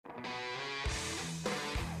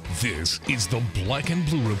This is the Black and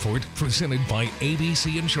Blue Report presented by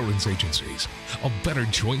ABC Insurance Agencies, a better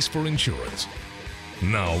choice for insurance.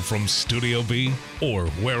 Now from Studio B, or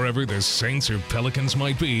wherever the Saints or Pelicans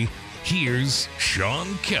might be, here's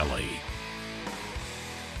Sean Kelly.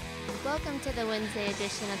 Welcome to the Wednesday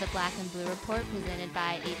edition of the Black and Blue Report presented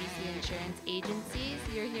by ABC Insurance Agencies.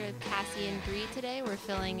 You're here with Cassie and Bree today. We're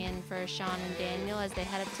filling in for Sean and Daniel as they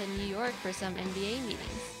head up to New York for some NBA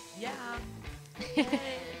meetings. Yeah.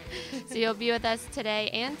 So you'll be with us today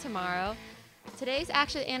and tomorrow. Today's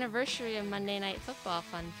actually the anniversary of Monday Night Football,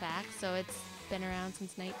 fun fact. So it's been around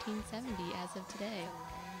since 1970 as of today. A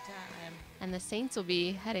long time. And the Saints will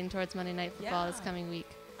be heading towards Monday Night Football this coming week.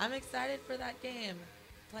 I'm excited for that game.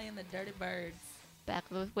 Playing the Dirty Birds. Back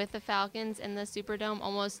with the Falcons in the Superdome,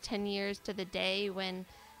 almost 10 years to the day when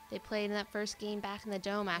they played in that first game back in the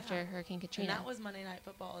Dome after Hurricane Katrina. And that was Monday Night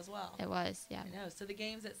Football as well. It was, yeah. I know. So the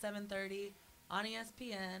game's at 7:30 on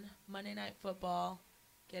ESPN, Monday Night Football.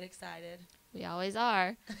 Get excited. We always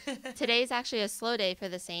are. Today's actually a slow day for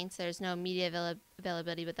the Saints. There's no media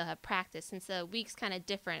availability, but they'll have practice since the week's kind of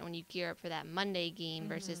different when you gear up for that Monday game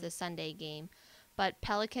versus the Sunday game. But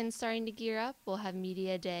Pelicans starting to gear up. We'll have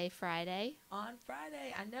media day Friday. On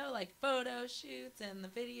Friday, I know, like photo shoots and the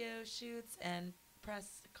video shoots and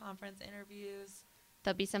press conference interviews.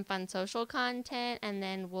 There'll be some fun social content, and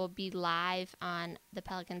then we'll be live on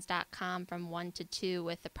thepelicans.com from 1 to 2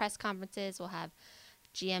 with the press conferences. We'll have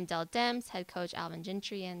GM Dell Demps, head coach Alvin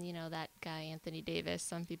Gentry, and you know that guy Anthony Davis.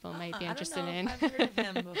 Some people might be interested in. I've heard of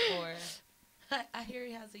him before. I hear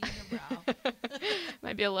he has a unibrow.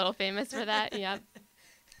 Might be a little famous for that, yep.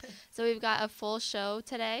 So we've got a full show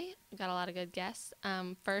today. We've got a lot of good guests.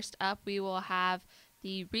 First up, we will have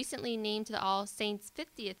the recently named to the All Saints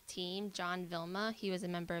 50th team, John Vilma. He was a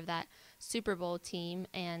member of that Super Bowl team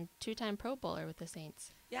and two-time Pro Bowler with the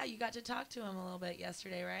Saints. Yeah, you got to talk to him a little bit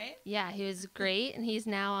yesterday, right? Yeah, he was great, and he's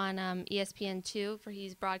now on ESPN2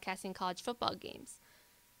 he's broadcasting college football games.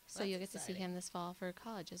 So you'll get to see him this fall for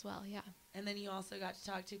college as well, yeah. And then you also got to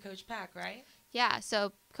talk to Coach Pack, right? Yeah,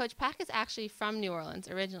 so Coach Pack is actually from New Orleans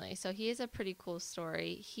originally, so he is a pretty cool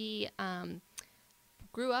story. He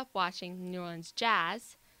grew up watching New Orleans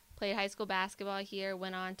Jazz, played high school basketball here,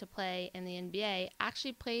 went on to play in the NBA,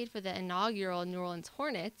 actually played for the inaugural New Orleans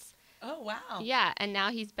Hornets. Oh, wow. Yeah, and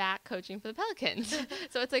now he's back coaching for the Pelicans.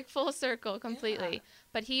 So it's like full circle completely. Yeah.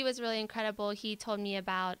 But he was really incredible. He told me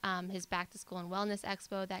about his Back to School and Wellness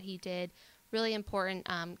Expo that he did. Really important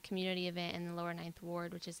community event in the Lower Ninth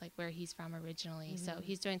Ward, which is like where he's from originally. So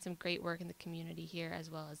he's doing some great work in the community here,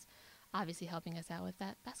 as well as obviously helping us out with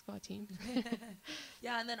that basketball team.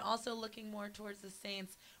 Yeah, and then also looking more towards the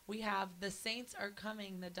Saints, we have The Saints Are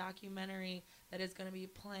Coming, the documentary that is going to be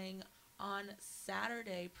playing on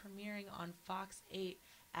Saturday, premiering on Fox 8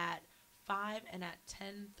 at 5 and at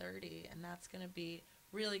 10:30, and that's going to be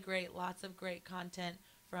really great. Lots of great content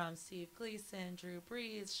from Steve Gleason, Drew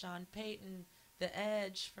Brees, Sean Payton, The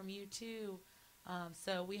Edge from U2.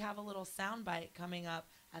 So we have a little soundbite coming up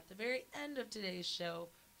at the very end of today's show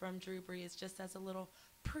from Drew Brees, just as a little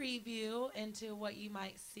preview into what you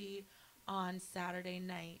might see on Saturday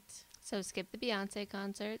night. So skip the Beyonce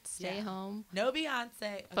concert, stay home. No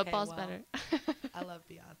Beyonce. Football's better. I love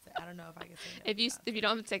Beyonce. I don't know if I can say no. If you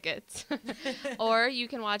don't have tickets. Or you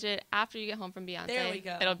can watch it after you get home from Beyonce. There we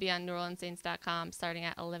go. It'll be on NewOrleansSaints.com starting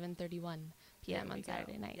at 11:31 p.m. on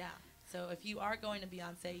Saturday night. Yeah. So if you are going to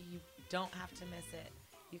Beyonce, you don't have to miss it.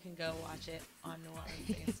 You can go watch it on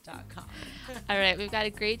NewOrleansSaints.com. All right, we've got a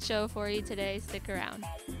great show for you today. Stick around.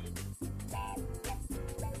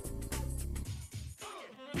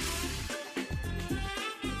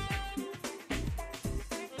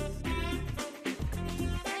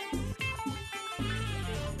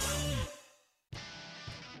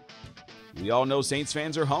 We all know Saints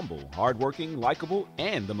fans are humble, hardworking, likable,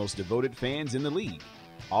 and the most devoted fans in the league.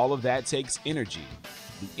 All of that takes energy.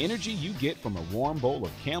 The energy you get from a warm bowl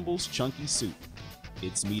of Campbell's Chunky Soup.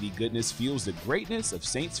 Its meaty goodness fuels the greatness of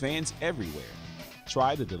Saints fans everywhere.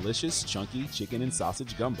 Try the delicious Chunky Chicken and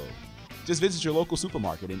Sausage Gumbo. Just visit your local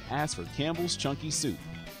supermarket and ask for Campbell's Chunky Soup,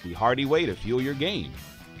 the hearty way to fuel your game,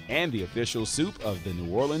 and the official soup of the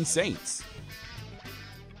New Orleans Saints.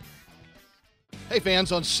 Hey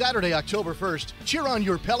fans, on Saturday, October 1st, cheer on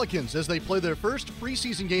your Pelicans as they play their first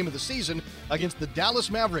preseason game of the season against the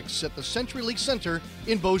Dallas Mavericks at the CenturyLink Center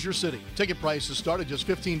in Bossier City. Ticket prices start at just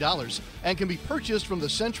 $15 and can be purchased from the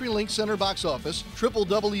CenturyLink Center box office,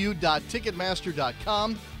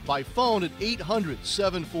 www.ticketmaster.com, by phone at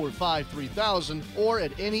 800-745-3000 or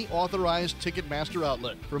at any authorized Ticketmaster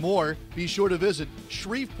outlet. For more, be sure to visit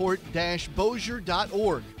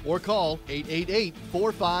shreveport-bossier.org or call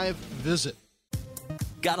 888-45-VISIT.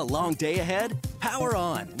 Got a long day ahead? Power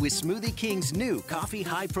on with Smoothie King's new Coffee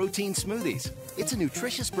High Protein Smoothies. It's a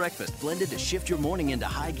nutritious breakfast blended to shift your morning into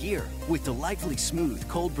high gear with delightfully smooth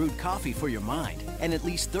cold brewed coffee for your mind and at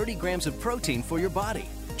least 30 grams of protein for your body.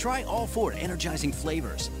 Try all 4 energizing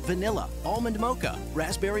flavors: vanilla, almond mocha,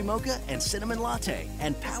 raspberry mocha, and cinnamon latte,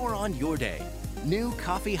 and power on your day. New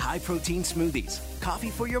Coffee High Protein Smoothies.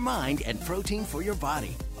 Coffee for your mind and protein for your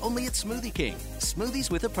body. Only at Smoothie King.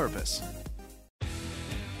 Smoothies with a purpose.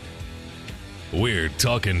 We're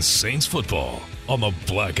talking Saints football on the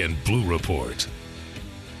Black and Blue Report.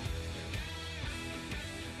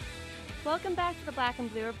 Welcome back to the Black and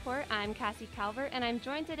Blue Report. I'm Cassie Calvert, and I'm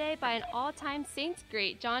joined today by an all-time Saints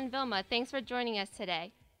great, John Vilma. Thanks for joining us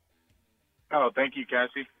today. Oh, thank you,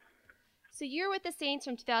 Cassie. So you're with the Saints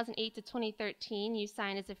from 2008 to 2013. You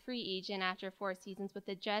signed as a free agent after 4 seasons with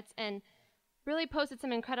the Jets and really posted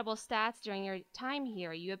some incredible stats during your time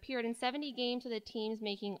here. You appeared in 70 games with the teams,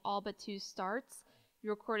 making all but 2 starts.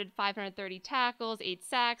 You recorded 530 tackles, 8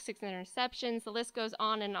 sacks, 6 interceptions. The list goes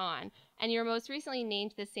on. And you're most recently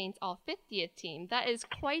named to the Saints All-50th team. That is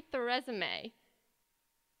quite the resume.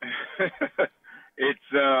 It's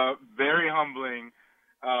very humbling.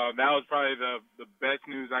 That was probably the best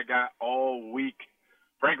news I got all week,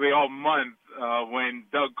 frankly all month, when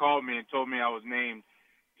Doug called me and told me I was named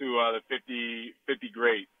to the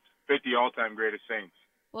 50 all-time greatest Saints.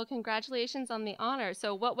 Well, congratulations on the honor.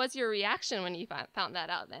 So what was your reaction when you found that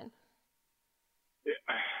out then?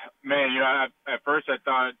 Man, at first I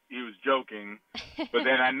thought he was joking, but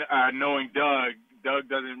then knowing Doug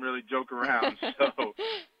doesn't really joke around. So,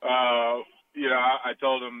 I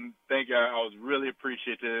told him thank you. I was really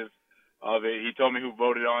appreciative of it. He told me who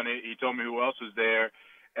voted on it. He told me who else was there.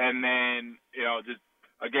 And then, just,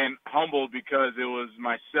 again, humbled because it was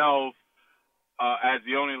myself as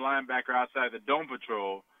the only linebacker outside the Dome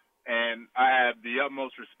Patrol. And I have the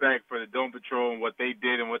utmost respect for the Dome Patrol and what they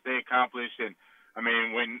did and what they accomplished. And, I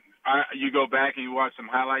mean, when you go back and you watch some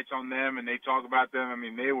highlights on them and they talk about them, I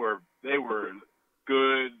mean, they were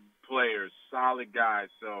good players, solid guys.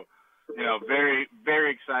 So, very,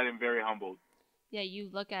 very excited and very humbled. Yeah, you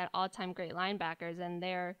look at all-time great linebackers, and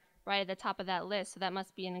they're right at the top of that list. So that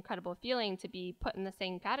must be an incredible feeling to be put in the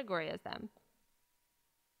same category as them.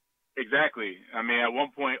 Exactly. I mean, at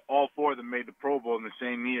one point, all 4 of them made the Pro Bowl in the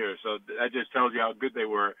same year. So that just tells you how good they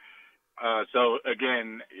were. So,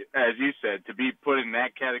 again, as you said, to be put in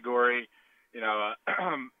that category, when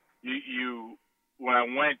I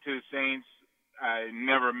went to the Saints, I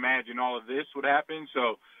never imagined all of this would happen.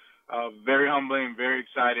 So, very humbling, very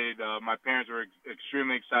excited. My parents were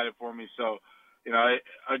extremely excited for me. So,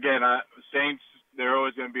 Saints, they're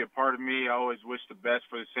always going to be a part of me. I always wish the best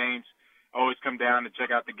for the Saints. I always come down to check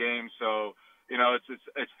out the game. So,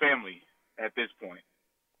 it's family at this point.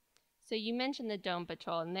 So you mentioned the Dome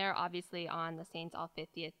Patrol, and they're obviously on the Saints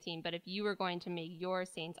All-50th team. But if you were going to make your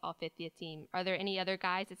Saints All-50th team, are there any other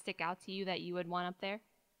guys that stick out to you that you would want up there?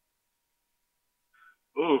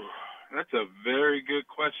 Ooh, that's a very good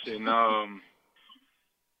question.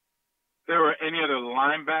 There were any other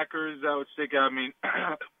linebackers that would stick out? I mean,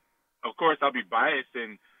 of course, I'll be biased,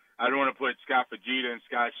 and I don't want to put Scott Fajita and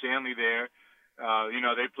Scott Shanley there.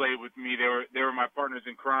 They played with me. They were my partners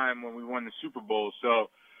in crime when we won the Super Bowl. So,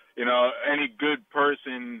 any good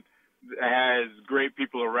person has great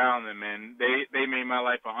people around them, and they made my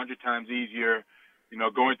life 100 times easier,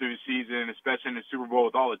 going through the season, especially in the Super Bowl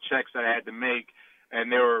with all the checks that I had to make.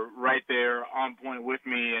 And they were right there on point with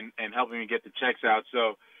me and helping me get the checks out.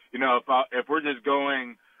 So, if we're just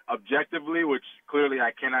going objectively, which clearly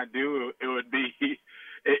I cannot do, it would be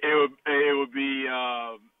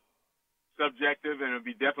subjective, and it would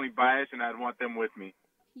be definitely biased, and I'd want them with me.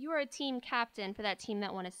 You were a team captain for that team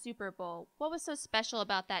that won a Super Bowl. What was so special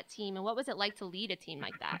about that team, and what was it like to lead a team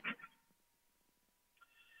like that?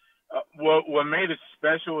 What made it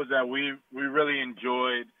special was that we really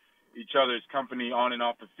enjoyed each other's company on and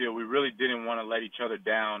off the field. We really didn't want to let each other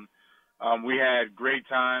down. We had great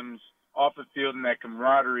times off the field, and that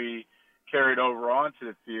camaraderie carried over onto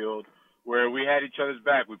the field where we had each other's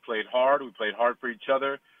back. We played hard. We played hard for each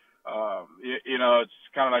other. It's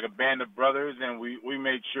kind of like a band of brothers, and we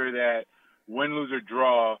made sure that win, lose, or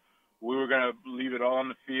draw, we were going to leave it all on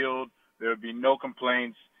the field. There would be no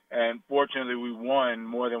complaints, and fortunately we won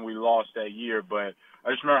more than we lost that year. But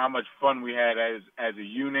I just remember how much fun we had as a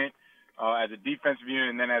unit, as a defensive unit,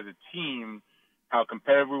 and then as a team, how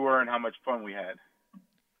competitive we were and how much fun we had.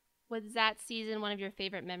 Was that season one of your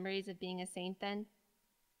favorite memories of being a Saint then?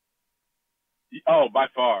 Oh, by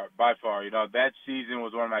far. That season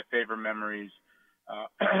was one of my favorite memories.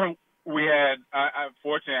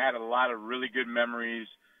 Fortunately, I had a lot of really good memories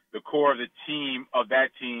the core of that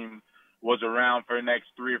team was around for the next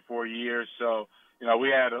 3 or 4 years. So, we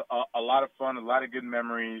had a lot of fun, a lot of good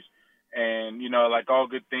memories, and, like all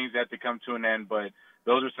good things have to come to an end, but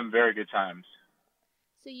those are some very good times.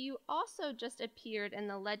 So you also just appeared in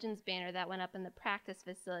the Legends banner that went up in the practice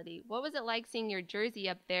facility. What was it like seeing your jersey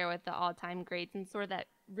up there with the all-time greats and sort of that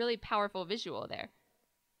really powerful visual there?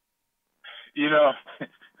 The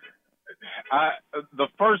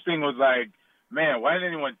first thing was like, man, why didn't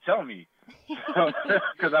anyone tell me?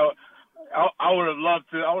 Because I would have loved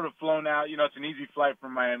to. I would have flown out. It's an easy flight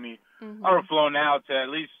from Miami. Mm-hmm. I would have flown out to at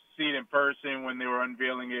least see it in person when they were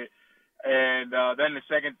unveiling it. And then the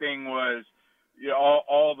second thing was,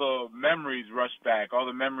 all the memories rushed back. All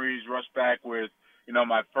the memories rushed back with,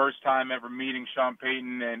 my first time ever meeting Sean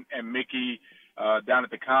Payton and Mickey down at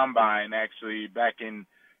the Combine, actually, back in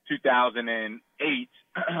 2008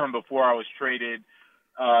 before I was traded.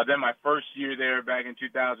 Then my first year there back in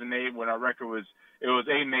 2008 when our record was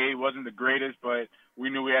 8-8, wasn't the greatest, but we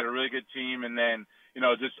knew we had a really good team. And then,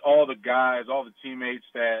 just all the guys, all the teammates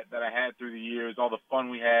that I had through the years, all the fun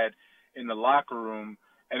we had in the locker room,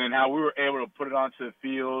 and then how we were able to put it onto the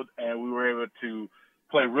field and we were able to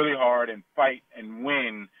play really hard and fight and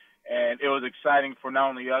win. And it was exciting for not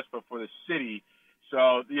only us, but for the city.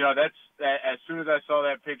 So, that's as soon as I saw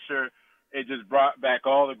that picture, it just brought back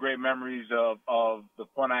all the great memories of the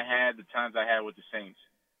fun I had, the times I had with the Saints.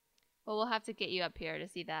 Well, we'll have to get you up here to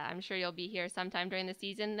see that. I'm sure you'll be here sometime during the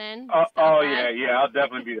season then. Yeah, I'll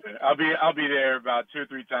definitely be there. I'll be there about 2 or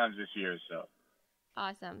 3 times this year. So.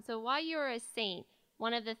 Awesome. So while you were a Saint,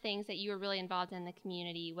 one of the things that you were really involved in the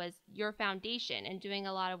community was your foundation and doing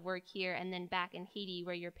a lot of work here and then back in Haiti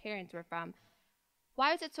where your parents were from.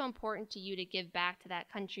 Why was it so important to you to give back to that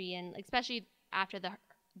country, and especially after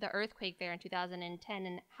the earthquake there in 2010,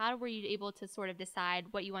 and how were you able to sort of decide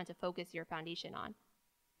what you want to focus your foundation on?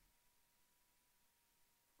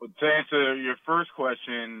 Well, to answer your first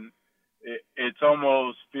question, it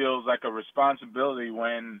almost feels like a responsibility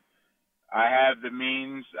when I have the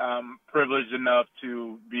means, privileged enough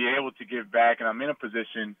to be able to give back, and I'm in a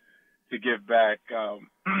position to give back.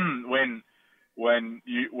 When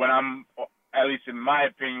I'm, at least in my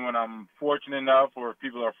opinion, when I'm fortunate enough, or if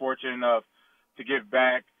people are fortunate enough to give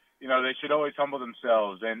back, they should always humble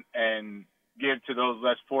themselves and give to those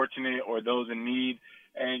less fortunate or those in need.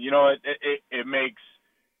 And it makes,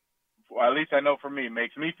 well, at least I know for me, it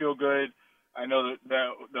makes me feel good. I know that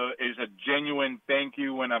is a genuine thank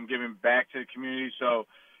you when I'm giving back to the community. So,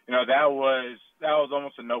 that was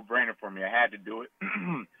almost a no-brainer for me. I had to do it.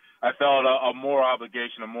 I felt a more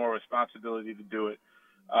obligation, a more responsibility to do it.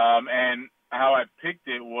 And how I picked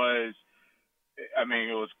it was, it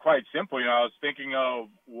was quite simple. I was thinking of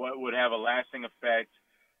what would have a lasting effect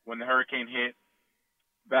when the hurricane hit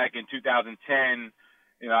back in 2010.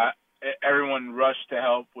 Everyone rushed to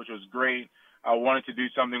help, which was great. I wanted to do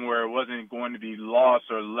something where it wasn't going to be lost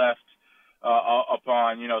or left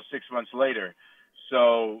upon, 6 months later.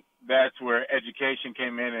 So that's where education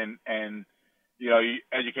came in, and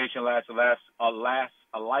education lasts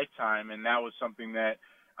a lifetime, and that was something that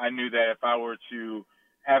I knew that if I were to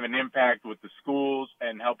have an impact with the schools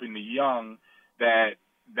and helping the young, that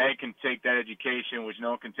they can take that education, which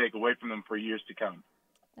no one can take away from them, for years to come.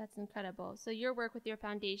 That's incredible. So your work with your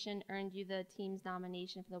foundation earned you the team's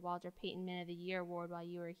nomination for the Walter Payton Man of the Year award while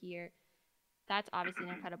you were here. That's obviously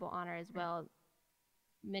an incredible honor as well.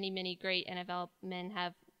 Many, many great NFL men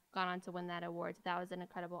have gone on to win that award. So that was an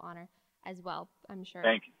incredible honor as well, I'm sure.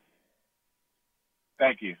 Thank you.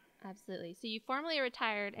 Thank you. Absolutely. So you formally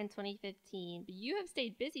retired in 2015, but you have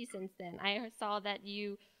stayed busy since then. I saw that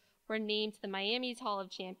you were named to the Miami's Hall of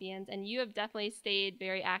Champions, and you have definitely stayed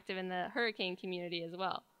very active in the hurricane community as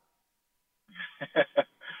well.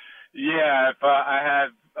 Yeah, if I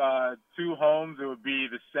had 2 homes, it would be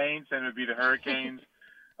the Saints and it would be the Hurricanes.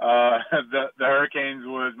 The Hurricanes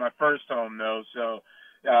was my first home, though. So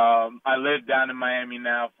I live down in Miami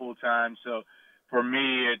now full time. So for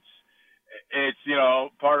me, it's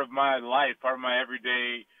part of my life, part of my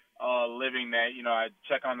everyday living that, I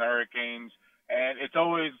check on the Hurricanes, and it's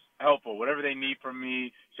always helpful. Whatever they need from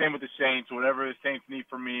me, same with the Saints, whatever the Saints need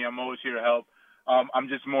from me, I'm always here to help. I'm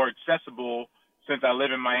just more accessible since I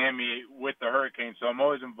live in Miami with the Hurricanes, so I'm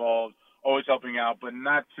always involved, always helping out, but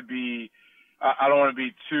not to be, I don't want to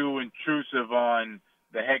be too intrusive on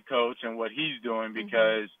the head coach and what he's doing,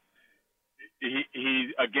 because he's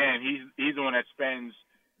the one that spends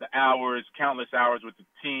the hours, countless hours with the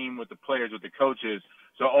team, with the players, with the coaches.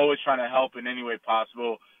 So always trying to help in any way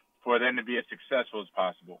possible for them to be as successful as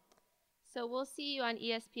possible. So we'll see you on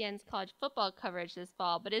ESPN's college football coverage this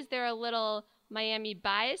fall, but is there a little Miami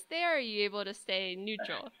bias there, or are you able to stay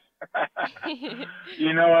neutral?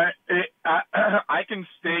 You know what? I can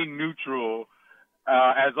stay neutral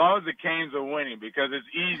as long as the Canes are winning, because it's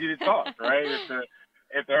easy to talk, right?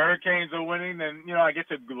 If the Hurricanes are winning, then, I get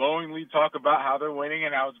to glowingly talk about how they're winning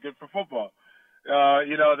and how it's good for football.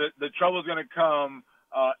 The trouble's going to come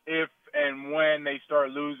if and when they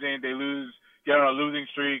start losing. They get on a losing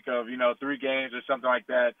streak of, 3 games or something like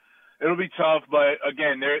that. It'll be tough, but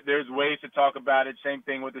again, there's ways to talk about it. Same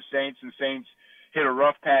thing with the Saints, and Saints hit a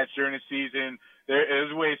rough patch during the season.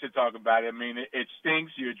 There's ways to talk about it. I mean, it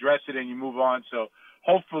stinks. You address it and you move on. So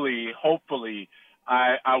hopefully,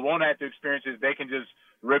 I won't have to experience it. They can just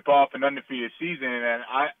rip off an undefeated season, and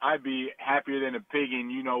I'd be happier than a pig in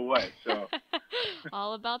you-know-what. So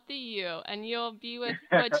all about the U. And you'll be with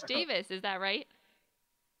Butch Davis, is that right?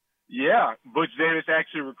 Yeah, Butch Davis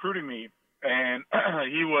actually recruited me, and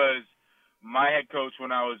he was my head coach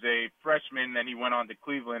when I was a freshman. Then he went on to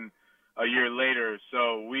Cleveland a year later.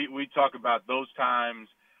 So we talk about those times.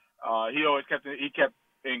 He kept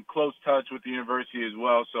in close touch with the university as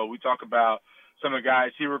well. So we talk about some of the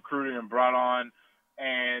guys he recruited and brought on.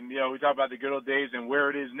 And, we talk about the good old days and where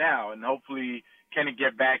it is now. And hopefully can it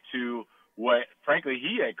get back to what, frankly,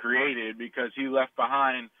 he had created, because he left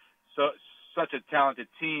behind such a talented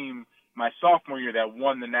team my sophomore year that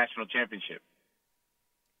won the national championship.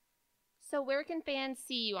 So where can fans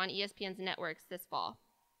see you on ESPN's networks this fall?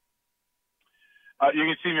 You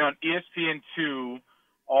can see me on ESPN2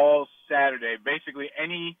 all Saturday. Basically,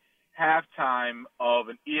 any halftime of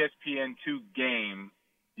an ESPN2 game,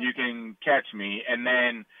 you can catch me. And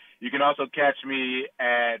then you can also catch me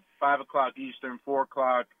at 5 o'clock Eastern, 4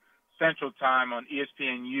 o'clock Central Time on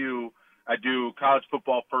ESPNU. I do college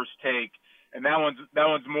football first take, and that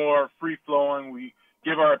one's more free-flowing. We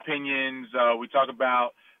give our opinions. We talk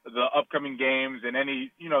about the upcoming games and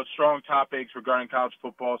any, strong topics regarding college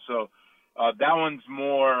football. So that one's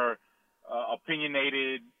more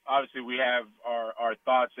opinionated. Obviously, we have our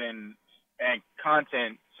thoughts and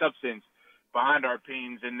content, substance behind our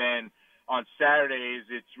opinions. And then on Saturdays,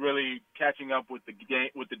 it's really catching up with the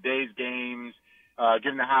day's games,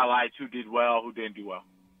 giving the highlights, who did well, who didn't do well.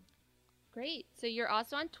 Great. So you're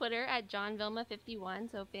also on Twitter at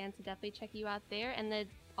JohnVilma51, so fans can definitely check you out there. And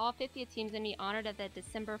all 50th teams going to be honored at the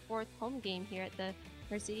December 4th home game here at the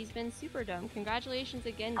Mercedes-Benz Superdome. Congratulations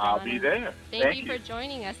again, John. I'll be there. Thank you for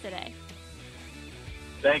joining us today.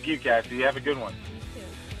 Thank you, Cassie. Have a good one. You too.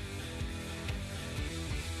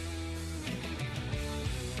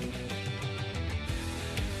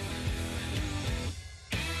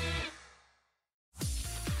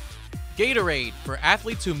 Gatorade. For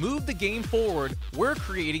athletes who move the game forward, we're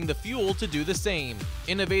creating the fuel to do the same.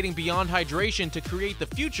 Innovating beyond hydration to create the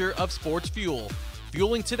future of sports fuel.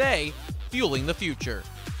 Fueling today, fueling the future.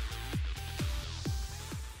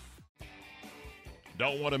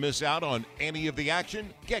 Don't want to miss out on any of the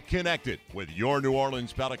action? Get connected with your New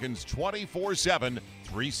Orleans Pelicans 24/7,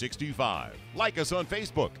 365. Like us on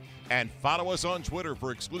Facebook and follow us on Twitter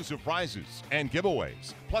for exclusive prizes and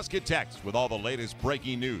giveaways. Plus, get texts with all the latest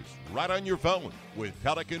breaking news right on your phone with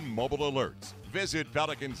Pelican Mobile Alerts. Visit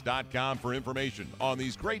Pelicans.com for information on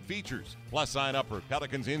these great features. Plus, sign up for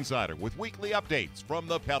Pelicans Insider with weekly updates from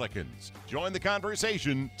the Pelicans. Join the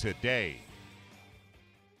conversation today.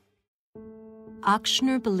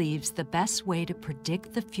 Ochsner believes the best way to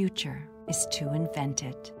predict the future is to invent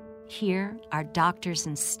it. Here, our doctors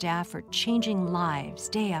and staff are changing lives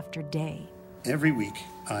day after day. Every week,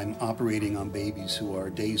 I'm operating on babies who are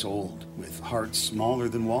days old with hearts smaller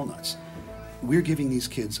than walnuts. We're giving these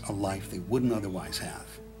kids a life they wouldn't otherwise have,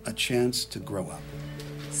 a chance to grow up.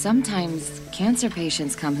 Sometimes cancer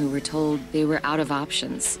patients come who were told they were out of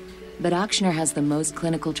options. But Ochsner has the most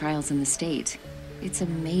clinical trials in the state. It's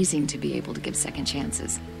amazing to be able to give second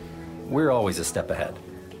chances. We're always a step ahead,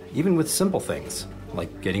 even with simple things,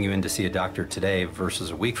 like getting you in to see a doctor today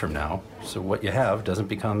versus a week from now, so what you have doesn't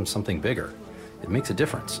become something bigger. It makes a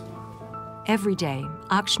difference. Every day,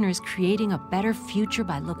 Ochsner is creating a better future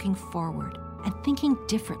by looking forward and thinking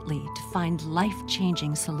differently to find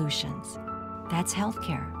life-changing solutions. That's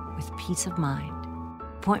healthcare with peace of mind.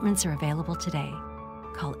 Appointments are available today.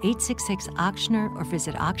 Call 866-OCHSNER or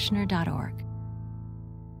visit ochsner.org.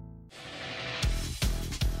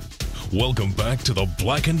 Welcome back to the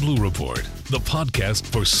Black and Blue Report, the podcast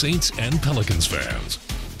for Saints and Pelicans fans.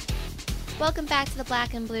 Welcome back to the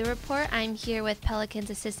Black and Blue Report. I'm here with Pelicans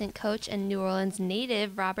assistant coach and New Orleans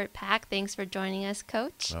native, Robert Pack. Thanks for joining us,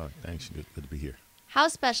 Coach. Oh, thanks. Good to be here. How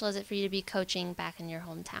special is it for you to be coaching back in your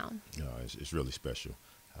hometown? It's really special.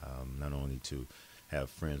 Not only to have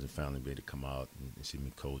friends and family be able to come out and see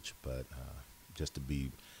me coach, but just to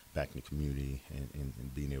be back in the community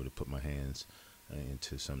and being able to put my hands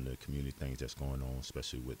into some of the community things that's going on,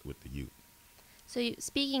 especially with the youth. So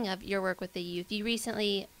speaking of your work with the youth, you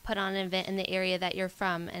recently put on an event in the area that you're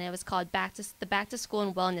from, and it was called the Back to School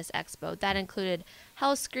and Wellness Expo. That included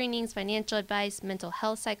health screenings, financial advice, mental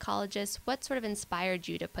health psychologists. What sort of inspired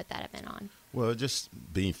you to put that event on? Well, just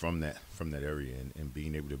being from that area and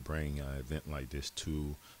being able to bring an event like this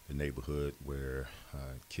to the neighborhood where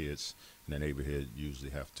kids in the neighborhood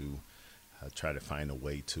usually have to try to find a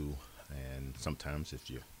way to, and sometimes if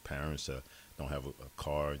your parents don't have a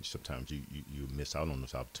car, and sometimes you miss out on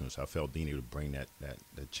those opportunities. So I felt being able to bring that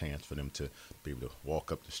chance for them to be able to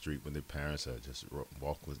walk up the street with their parents, or just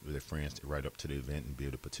walk with their friends right up to the event and be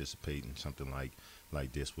able to participate in something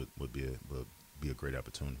like this would be a great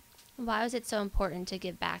opportunity. Why was it so important to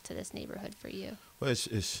give back to this neighborhood for you? Well,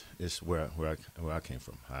 it's where I came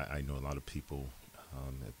from. I know a lot of people.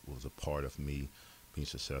 It was a part of me being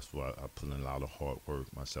successful. I put in a lot of hard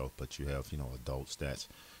work myself, but you have adults that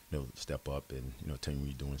step up and tell you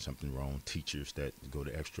you're doing something wrong. Teachers that go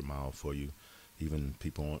the extra mile for you. Even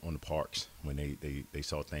people on the parks, when they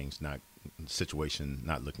saw things situation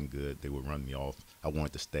not looking good, they would run me off. I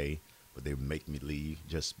wanted to stay, but they would make me leave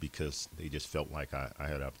just because they just felt like I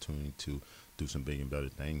had an opportunity to do some big and better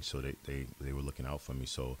things. So they were looking out for me.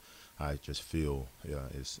 So I just feel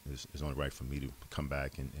it's only right for me to come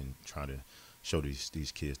back and try to show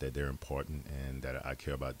these kids that they're important and that I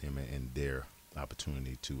care about them and their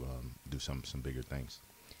opportunity to do some bigger things.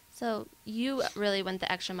 So you really went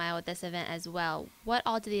the extra mile with this event as well. What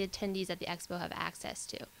all do the attendees at the expo have access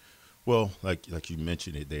to? Well, like you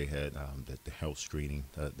mentioned, they had the health screening,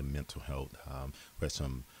 the mental health. We had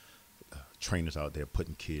some trainers out there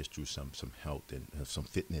putting kids through some health and some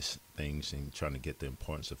fitness things and trying to get the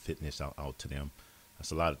importance of fitness out to them.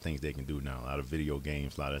 That's a lot of things they can do now, a lot of video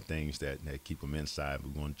games, a lot of things that keep them inside. We're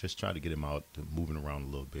going to just try to get them out, moving around a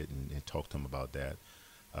little bit and talk to them about that,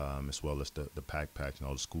 as well as the backpacks and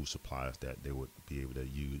all the school supplies that they would be able to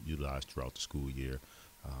utilize throughout the school year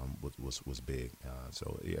was big.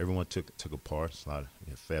 So everyone took a part. A lot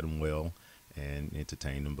of, fed them well and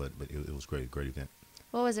entertained them, but it was great event.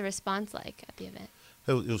 What was the response like at the event?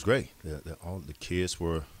 It was great. All the kids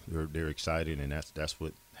they're excited, and that's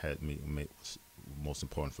what had me most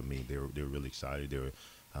important for me. They were really excited. They were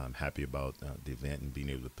happy about the event and being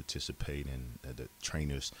able to participate, and the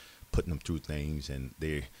trainers putting them through things, and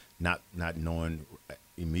they're not knowing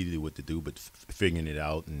immediately what to do, but figuring it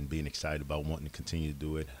out and being excited about wanting to continue to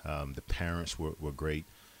do it. The parents were great,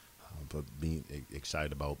 but being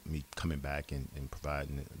excited about me coming back and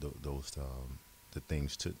providing those the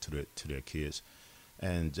things to their kids.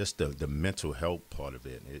 And just the mental health part of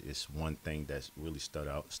it is one thing that's really stood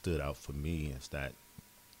out for me, is that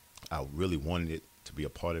I really wanted it to be a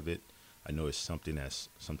part of it. I know it's something that's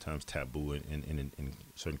sometimes taboo in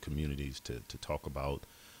certain communities to talk about,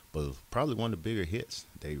 but it was probably one of the bigger hits.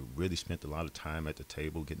 They really spent a lot of time at the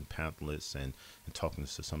table getting pamphlets and talking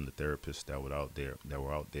to some of the therapists that were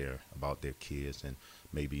out there about their kids, and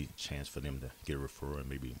maybe a chance for them to get a referral and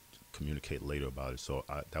maybe communicate later about it. So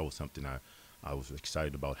that was something I was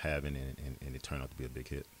excited about having, and it turned out to be a big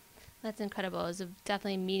hit. That's incredible. It was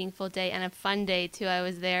definitely a meaningful day and a fun day, too. I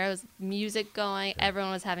was there. There was music going. Yeah.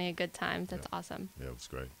 Everyone was having a good time. That's awesome. Yeah, it was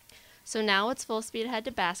great. So now it's full speed ahead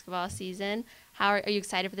to basketball season. How are you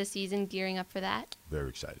excited for the season, gearing up for that? Very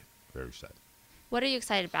excited. Very excited. What are you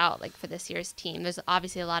excited about, for this year's team? There's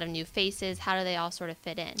obviously a lot of new faces. How do they all sort of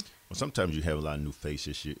fit in? Well, sometimes you have a lot of new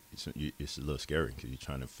faces. It's a little scary because you're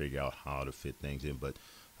trying to figure out how to fit things in, but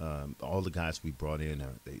all the guys we brought in,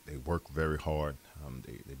 they work very hard.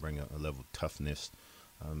 They bring a level of toughness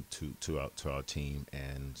to our team,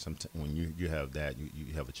 and sometimes when you have that,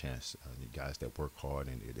 you have a chance. The guys that work hard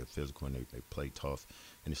and they're physical and they play tough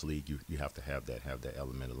in this league, you have to have that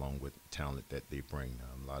element along with talent that they bring.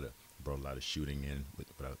 Brought a lot of shooting in with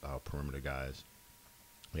our perimeter guys,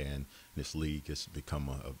 and this league has become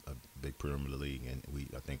a big perimeter league, and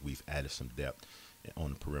I think we've added some depth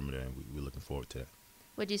on the perimeter, and we're looking forward to that.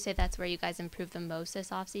 Would you say that's where you guys improved the most this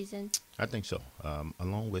offseason? I think so.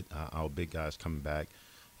 Along with our big guys coming back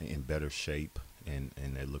in better shape, and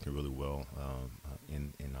they're looking really well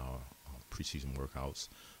in our preseason workouts,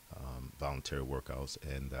 voluntary workouts,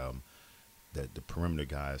 and the perimeter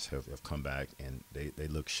guys have come back, and they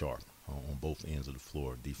look sharp on both ends of the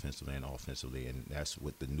floor, defensively and offensively, and that's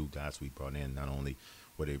what the new guys we brought in. Not only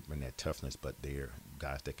where they bring that toughness, but they're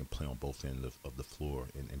guys that can play on both ends of the floor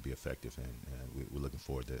and be effective, and we're looking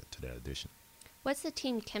forward to that addition. What's the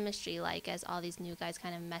team chemistry like as all these new guys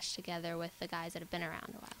kind of mesh together with the guys that have been around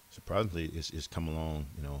a while? Surprisingly, it's come along,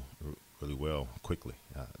 really well quickly,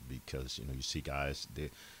 because you see guys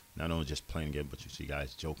not only just playing game, but you see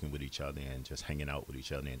guys joking with each other and just hanging out with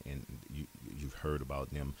each other. And you've heard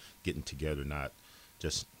about them getting together, not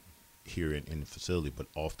just here in the facility, but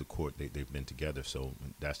off the court. They've been together. So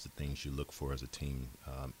that's the things you look for as a team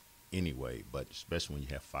anyway. But especially when you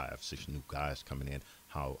have 5, 6 new guys coming in,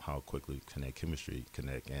 how quickly can that chemistry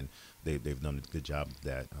connect? And they've done a good job of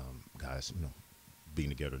that, guys, being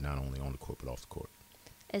together not only on the court but off the court.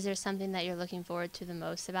 Is there something that you're looking forward to the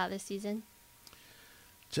most about this season?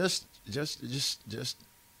 Just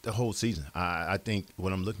the whole season. I think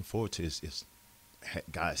what I'm looking forward to is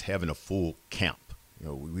guys having a full camp.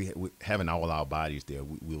 We having all our bodies there.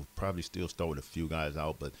 We'll probably still start with a few guys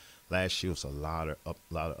out, but last year was a lot of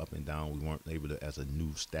up and down. We weren't able to, as a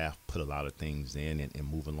new staff, put a lot of things in and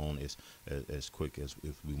move along as quick as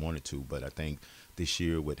if we wanted to. But I think this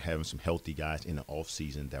year, with having some healthy guys in the off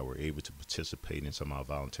season that were able to participate in some of our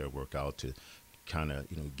volunteer workout to kind of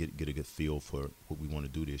get a good feel for what we want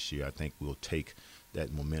to do this year, I think we'll take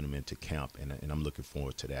that momentum into camp, and I'm looking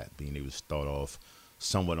forward to that, being able to start off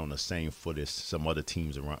somewhat on the same foot as some other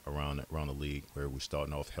teams around the league, where we're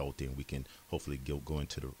starting off healthy and we can hopefully go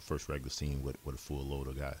into the first regular season with a full load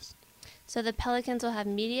of guys. So the Pelicans will have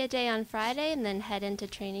Media Day on Friday and then head into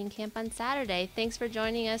training camp on Saturday. Thanks for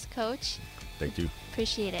joining us, Coach. Thank you.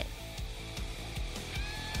 Appreciate it.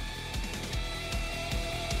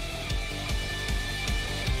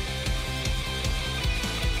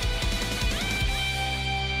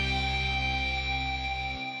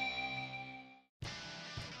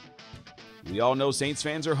 We all know Saints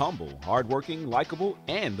fans are humble, hardworking, likable,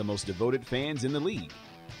 and the most devoted fans in the league.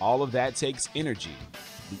 All of that takes energy.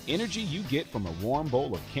 The energy you get from a warm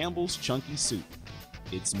bowl of Campbell's Chunky Soup.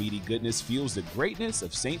 Its meaty goodness fuels the greatness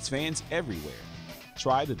of Saints fans everywhere.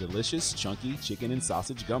 Try the delicious Chunky Chicken and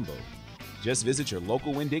Sausage Gumbo. Just visit your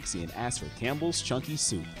local Winn-Dixie and ask for Campbell's Chunky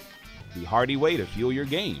Soup, the hearty way to fuel your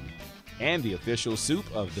game, and the official soup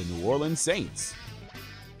of the New Orleans Saints.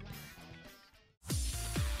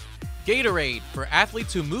 Gatorade, for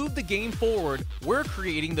athletes who move the game forward, we're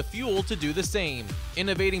creating the fuel to do the same.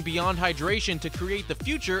 Innovating beyond hydration to create the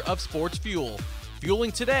future of sports fuel.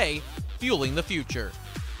 Fueling today, fueling the future.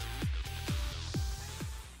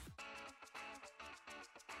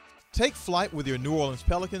 Take flight with your New Orleans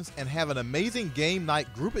Pelicans and have an amazing game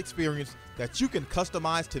night group experience that you can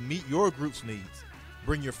customize to meet your group's needs.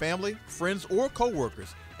 Bring your family, friends, or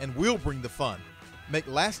coworkers, and we'll bring the fun. Make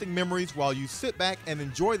lasting memories while you sit back and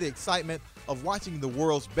enjoy the excitement of watching the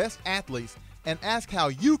world's best athletes, and ask how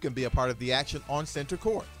you can be a part of the action on center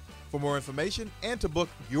court. For more information and to book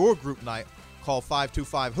your group night, call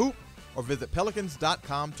 525-HOOP or visit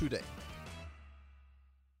pelicans.com today.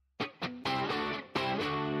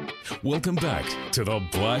 Welcome back to the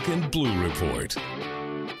Black and Blue Report.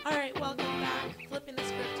 All right, welcome back. Flipping the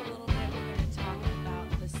script a little bit, we're going to talk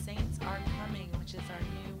about The Saints Are Coming, which is our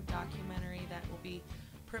new documentary that will be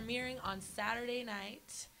premiering on Saturday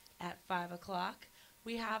night at 5 o'clock.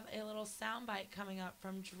 We have a little soundbite coming up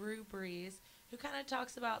from Drew Brees, who kind of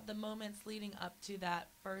talks about the moments leading up to that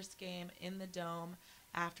first game in the Dome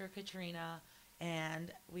after Katrina.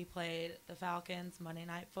 And we played the Falcons Monday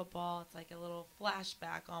Night Football. It's like a little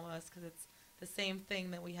flashback almost, because it's the same thing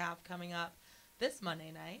that we have coming up this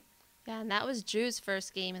Monday night. Yeah, and that was Drew's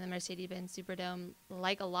first game in the Mercedes-Benz Superdome.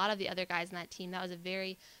 Like a lot of the other guys in that team, that was a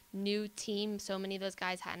very new team. So many of those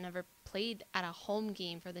guys hadn't ever played at a home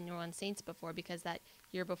game for the New Orleans Saints before, because that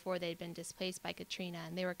year before they'd been displaced by Katrina.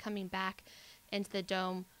 And they were coming back into the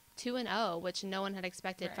Dome 2-0, which no one had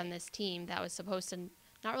expected from this team that was supposed to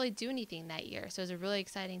not really do anything that year. So it was a really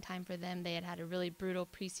exciting time for them. They had had a really brutal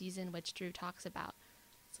preseason, which Drew talks about.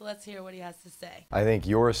 So let's hear what he has to say. I think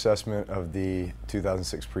your assessment of the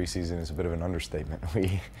 2006 preseason is a bit of an understatement.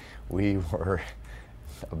 We were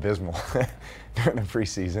abysmal during the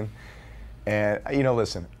preseason. And,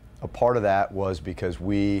 listen, a part of that was because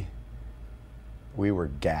we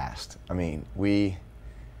were gassed. I mean,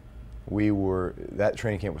 that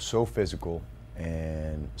training camp was so physical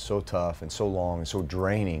and so tough and so long and so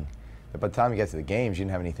draining that by the time you got to the games, you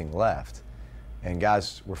didn't have anything left. And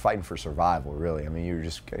guys were fighting for survival, really. I mean, you were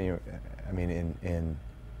just, in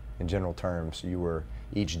general terms, you were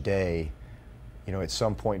each day, at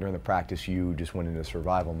some point during the practice, you just went into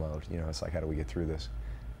survival mode. It's like, how do we get through this?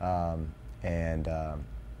 But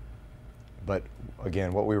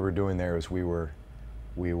again, what we were doing there is we were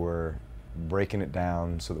breaking it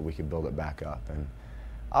down so that we could build it back up. And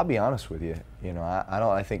I'll be honest with you,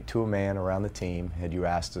 I think to a man around the team, had you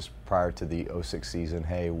asked us prior to the 06 season,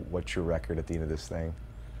 hey, what's your record at the end of this thing?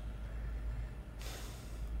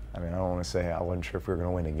 I mean, I don't want to say I wasn't sure if we were going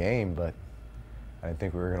to win a game, but I didn't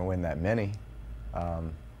think we were going to win that many.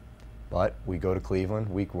 But we go to Cleveland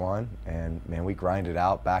week 1, and man, we grind it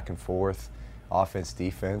out back and forth, offense,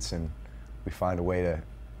 defense, and we find a way to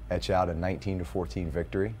etch out a 19-14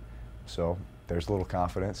 victory. So there's a little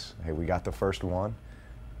confidence. Hey, we got the first one.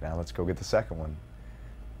 Now let's go get the second one.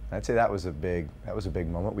 I'd say that was a big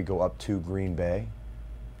moment. We go up to Green Bay,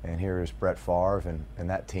 and here is Brett Favre and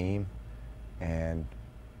that team, and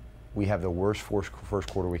we have the worst first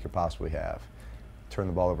quarter we could possibly have. Turn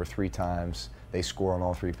the ball over 3 times. They score on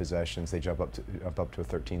all 3 possessions. They jump up to a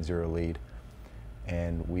 13-0 lead,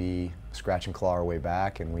 and we scratch and claw our way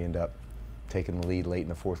back, and we end up taking the lead late in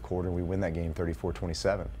the fourth quarter, and we win that game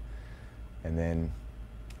 34-27. And then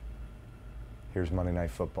here's Monday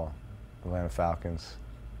Night Football. Atlanta Falcons,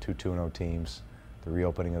 2-2-0 teams, the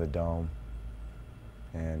reopening of the Dome,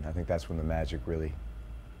 and I think that's when the magic really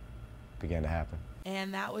began to happen.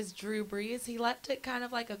 And that was Drew Brees. He left it kind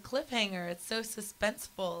of like a cliffhanger. It's so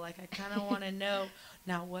suspenseful. Like, I kind of want to know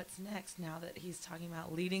now what's next now that he's talking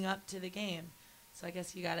about leading up to the game. So I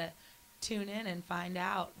guess you got to tune in and find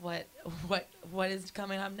out what is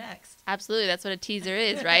coming up next. Absolutely. That's what a teaser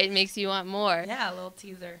is, right? It makes you want more. Yeah, a little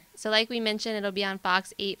teaser. So like we mentioned, it'll be on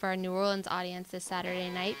Fox 8 for our New Orleans audience this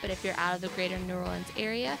Saturday night. But if you're out of the greater New Orleans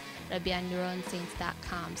area, it'll be on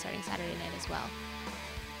NewOrleansSaints.com starting Saturday night as well.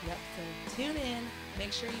 Yep, so tune in,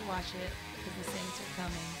 make sure you watch it, because the Saints are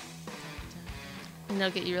coming. And they'll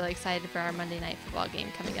get you really excited for our Monday Night Football game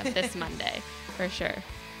coming up this Monday, for sure.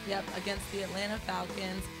 Yep, against the Atlanta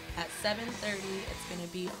Falcons at 7:30. It's going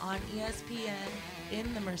to be on ESPN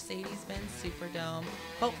in the Mercedes-Benz Superdome.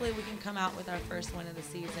 Hopefully we can come out with our first win of the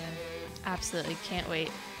season. Absolutely, can't wait.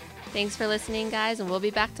 Thanks for listening, guys, and we'll be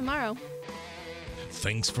back tomorrow.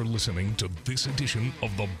 Thanks for listening to this edition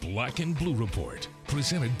of the Black and Blue Report,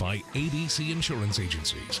 presented by ABC Insurance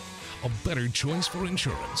Agencies. A better choice for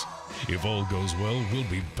insurance. If all goes well, we'll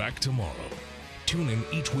be back tomorrow. Tune in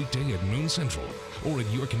each weekday at noon Central, or at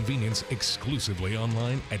your convenience exclusively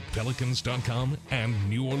online at Pelicans.com and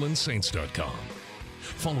NewOrleansSaints.com.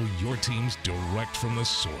 Follow your teams direct from the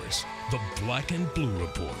source, the Black and Blue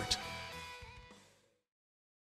Report.